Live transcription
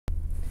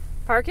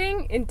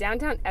Parking in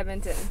downtown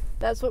Edmonton.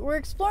 That's what we're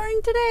exploring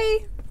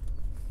today.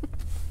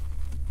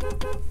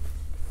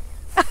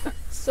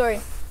 Sorry.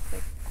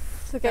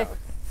 It's okay. No.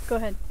 Go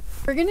ahead.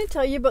 We're going to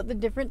tell you about the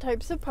different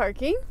types of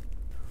parking,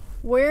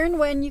 where and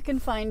when you can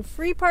find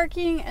free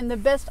parking, and the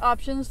best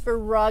options for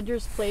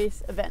Rogers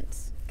Place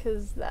events,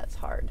 because that's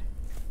hard.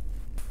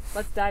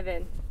 Let's dive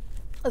in.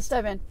 Let's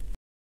dive in.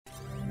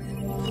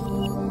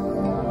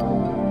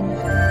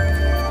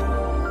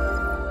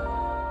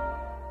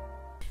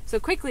 So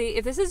quickly,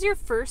 if this is your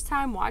first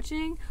time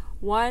watching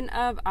one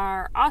of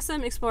our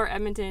awesome Explore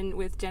Edmonton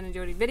with Jenn and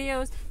Jodi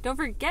videos, don't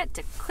forget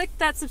to click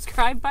that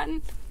subscribe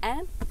button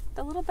and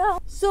the little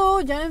bell.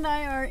 So Jenn and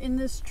I are in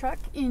this truck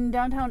in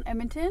downtown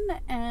Edmonton,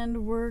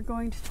 and we're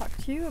going to talk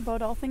to you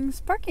about all things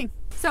parking.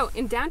 So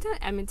in downtown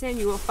Edmonton,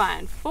 you will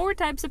find 4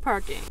 types of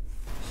parking: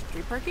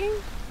 street parking,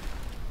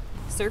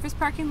 surface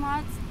parking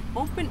lots,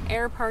 open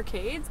air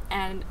parkades,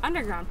 and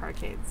underground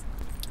parkades.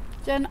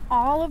 Jenn,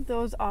 all of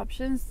those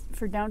options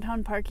for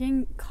downtown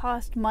parking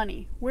cost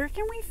money. Where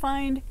can we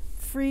find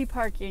free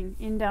parking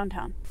in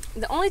downtown?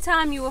 The only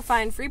time you will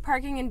find free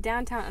parking in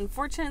downtown,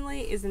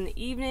 unfortunately, is in the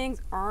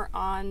evenings or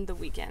on the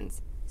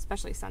weekends,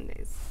 especially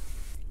Sundays.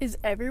 Is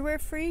everywhere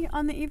free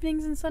on the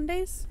evenings and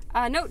Sundays?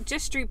 No,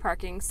 just street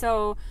parking.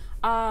 So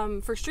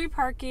for street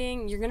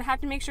parking, you're going to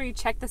have to make sure you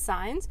check the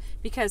signs,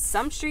 because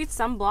some streets,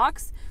 some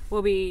blocks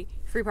will be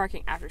free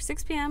parking after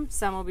 6 p.m.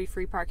 Some will be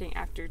free parking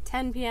after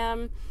 10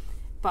 p.m.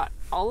 But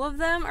all of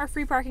them are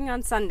free parking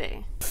on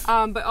Sunday.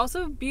 But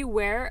also be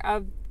aware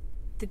of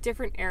the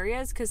different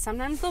areas, because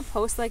sometimes they'll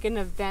post like an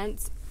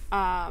event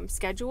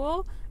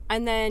schedule,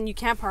 and then you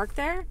can't park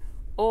there,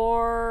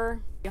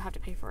 or you'll have to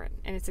pay for it,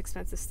 and it's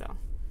expensive still.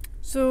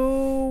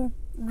 So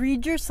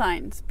read your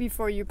signs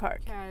before you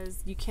park.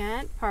 Because you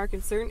can't park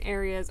in certain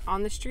areas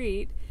on the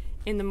street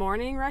in the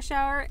morning rush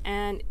hour,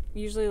 and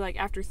usually like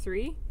after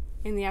 3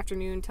 in the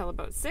afternoon till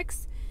about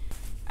 6.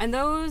 And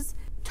those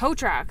tow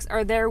trucks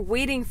are there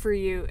waiting for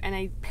you, and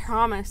I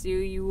promise you,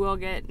 you will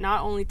get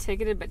not only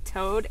ticketed but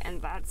towed,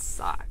 and that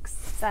sucks.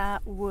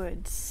 That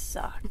would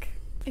suck.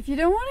 If you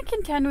don't want to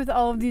contend with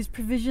all of these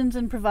provisions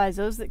and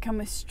provisos that come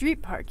with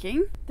street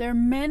parking, there are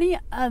many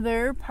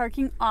other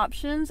parking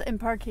options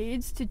and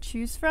parkades to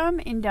choose from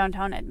in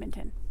downtown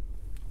Edmonton.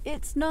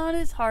 It's not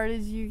as hard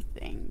as you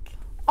think.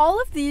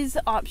 All of these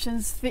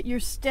options fit your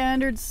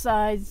standard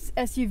size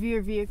SUV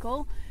or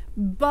vehicle,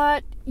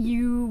 but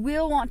you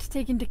will want to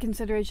take into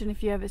consideration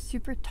if you have a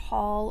super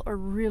tall or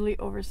really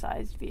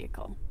oversized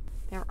vehicle.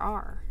 There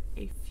are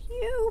a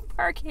few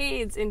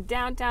parkades in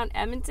downtown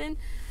Edmonton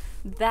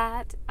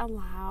that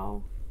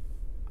allow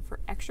for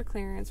extra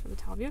clearance for the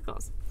tall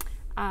vehicles.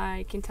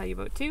 I can tell you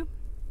about 2.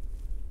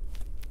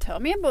 Tell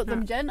me about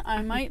them, Jenn.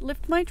 I might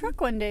lift my truck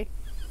one day.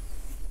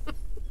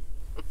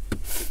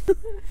 2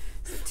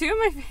 of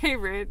my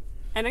favorite,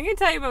 and I'm going to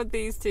tell you about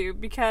these 2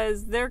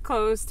 because they're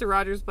close to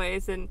Rogers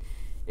Place, and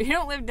if you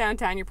don't live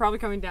downtown, you're probably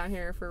coming down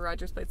here for a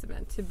Rogers Place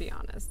event, to be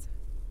honest.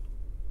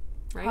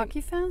 Right? Hockey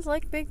fans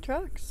like big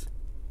trucks.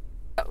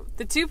 So,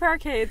 the 2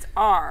 parkades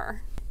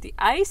are the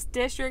Ice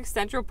District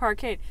Central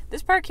Parkade.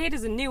 This parkade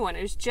is a new one.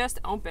 It's just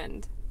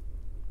opened.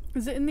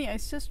 Is it in the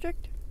Ice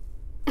District?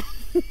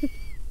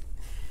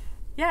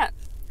 Yeah,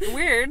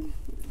 weird.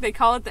 They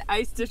call it the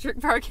Ice District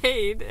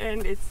Parkade,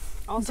 and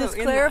it's also just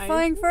in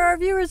clarifying the ice. For our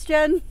viewers,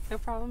 Jenn. No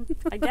problem.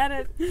 I get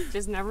it.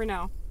 Just never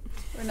know.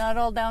 We're not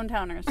all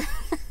downtowners.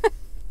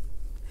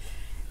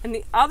 And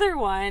the other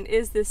one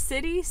is the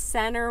City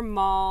Center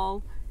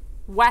Mall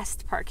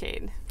West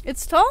Parkade.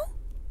 It's tall?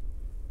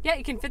 Yeah,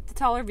 you can fit the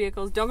taller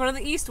vehicles. Don't go to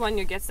the east one,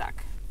 you'll get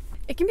stuck.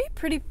 It can be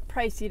pretty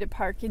pricey to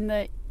park in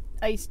the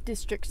Ice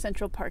District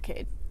Central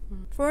Parkade.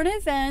 For an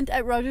event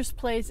at Rogers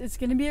Place, it's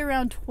going to be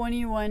around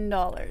 $21.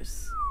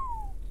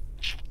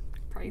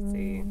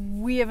 Pricey.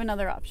 We have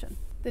another option.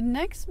 The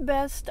next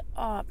best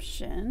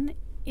option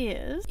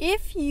is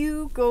if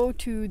you go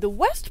to the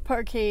West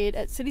Parkade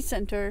at City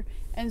Center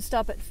and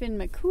stop at Finn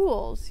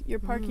McCool's, your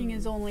parking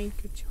is only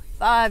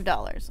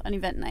 $5 on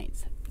event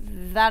nights.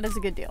 That is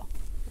a good deal.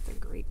 That's a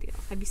great deal.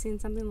 Have you seen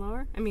something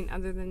lower? I mean,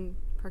 other than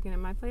parking at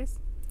my place?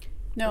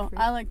 No,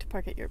 I like to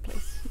park at your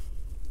place.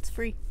 It's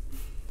free.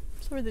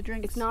 So are the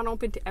drinks. It's not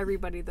open to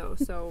everybody though,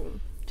 so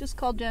just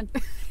call Jenn.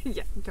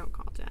 Yeah, don't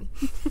call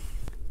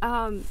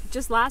Jenn.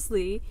 Just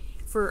lastly,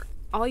 for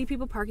all you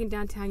people parking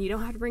downtown, you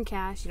don't have to bring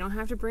cash. You don't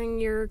have to bring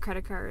your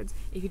credit cards.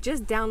 You could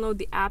just download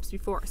the apps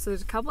before. So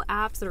there's a couple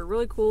apps that are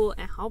really cool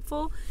and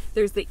helpful.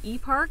 There's the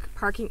ePark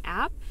parking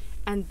app,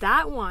 and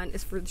that one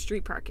is for the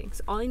street parking.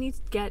 So all you need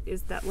to get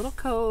is that little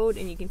code,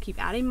 and you can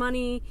keep adding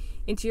money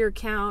into your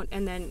account,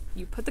 and then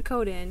you put the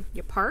code in,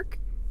 you park,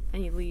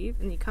 and you leave,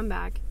 and you come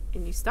back,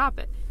 and you stop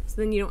it.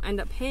 So then you don't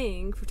end up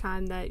paying for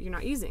time that you're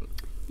not using.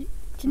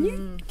 Can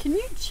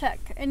you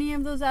check any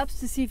of those apps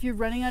to see if you're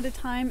running out of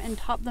time and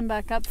top them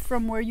back up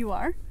from where you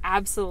are?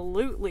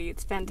 Absolutely.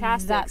 It's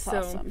fantastic. That's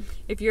so awesome.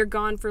 If you're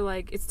gone for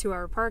like it's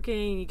 2-hour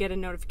parking, you get a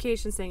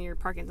notification saying your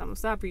parking's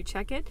almost up, or you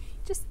check it,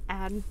 just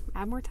add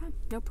more time.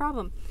 No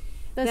problem.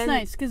 That's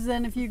nice, because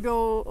then if you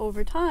go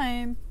over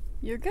time,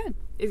 you're good.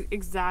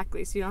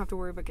 Exactly. So you don't have to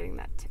worry about getting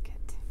that ticket.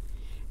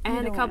 And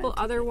a don't couple want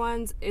a other ticket.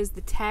 ones is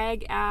the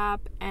Tag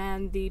app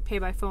and the Pay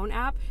by Phone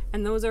app,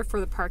 and those are for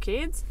the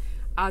parkades.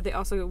 They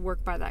also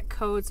work by that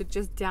code, so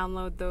just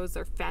download those.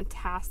 They're a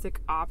fantastic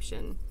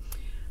option.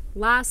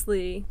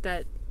 Lastly,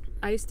 that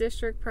Ice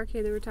District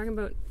parkade that we were talking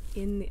about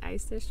in the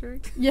Ice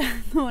District. Yeah,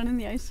 the one in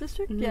the Ice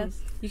District? Mhm.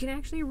 Yes. You can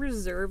actually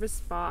reserve a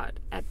spot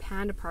at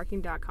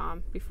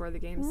pandaparking.com before the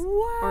games or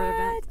What?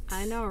 event.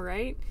 I know,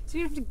 right? So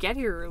you don't have to get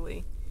here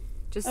early.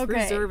 Just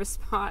Okay. reserve a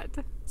spot.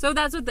 So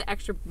that's what the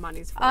extra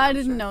money's for. I I'm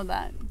didn't sure. know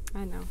that.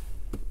 I know.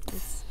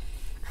 It's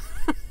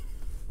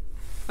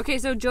okay,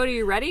 so Jodi,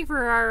 you ready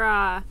for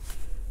our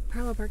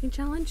parallel parking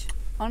challenge?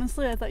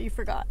 Honestly, I thought you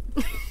forgot.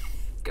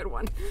 Good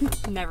one.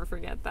 Never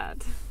forget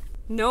that.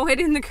 No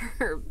hitting the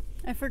curb.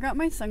 I forgot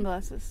my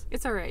sunglasses.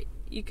 It's alright.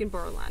 You can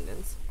borrow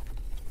Landon's.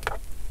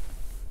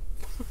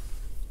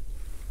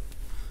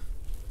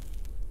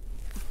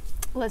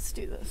 Let's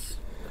do this.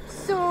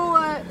 So,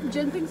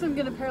 Jen thinks I'm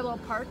gonna parallel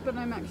park, but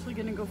I'm actually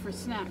gonna go for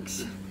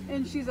snacks.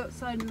 And she's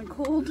outside in the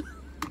cold.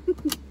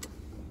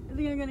 I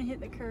think I'm gonna hit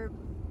the curb.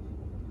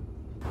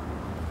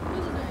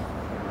 Isn't it?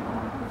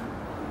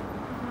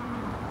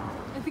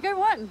 I think I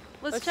won.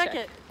 Let's check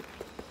it.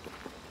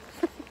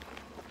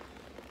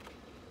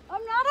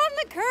 I'm not on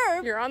the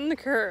curb. You're on the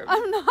curb.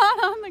 I'm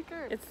not on the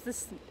curb. It's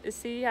this.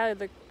 See how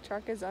the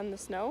truck is on the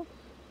snow?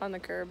 On the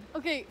curb.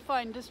 Okay,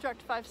 fine.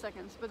 Distract 5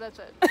 seconds, but that's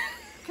it.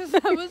 Because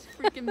that was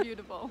freaking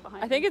beautiful.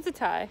 I think it's a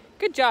tie.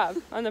 Good job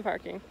on the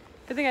parking.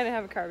 Good thing I didn't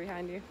have a car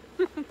behind you.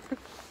 You're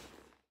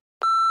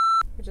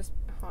just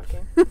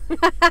honking.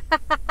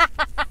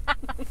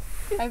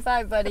 High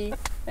five, buddy.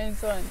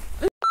 Nice one.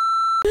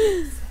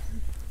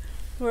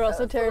 We're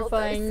also That's a little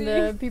terrifying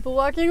dicey. the people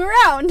walking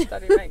around.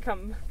 Thought he might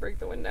come break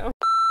the window.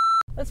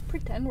 Let's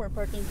pretend we're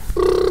parking.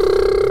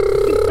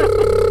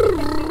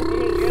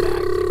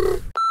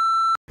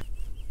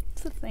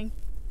 It's a thing.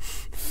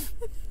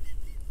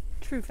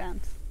 True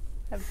fans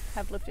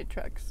have lifted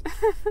trucks.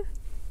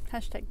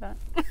 Hashtag that.